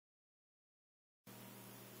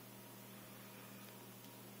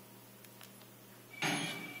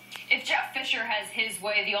If Jeff Fisher has his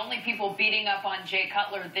way, the only people beating up on Jay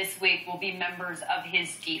Cutler this week will be members of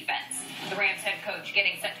his defense. The Rams head coach,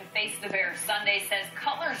 getting set to face the Bears Sunday, says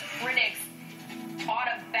Cutler's critics ought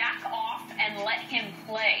to back off and let him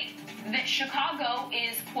play. That Chicago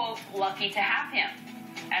is, quote, lucky to have him.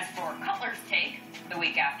 As for Cutler's take, the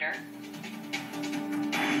week after.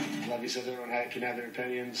 Lovey says everyone can have their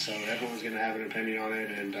opinions, so everyone's going to have an opinion on it,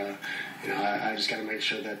 and I just got to make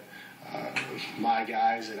sure that my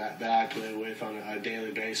guys that I play with on a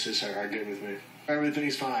daily basis are good with me.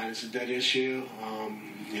 Everything's fine. It's a dead issue.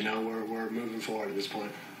 We're moving forward at this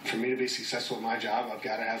point. For me to be successful at my job, I've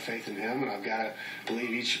got to have faith in him, and I've got to believe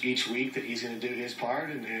each week that he's going to do his part,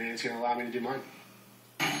 and it's going to allow me to do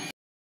mine.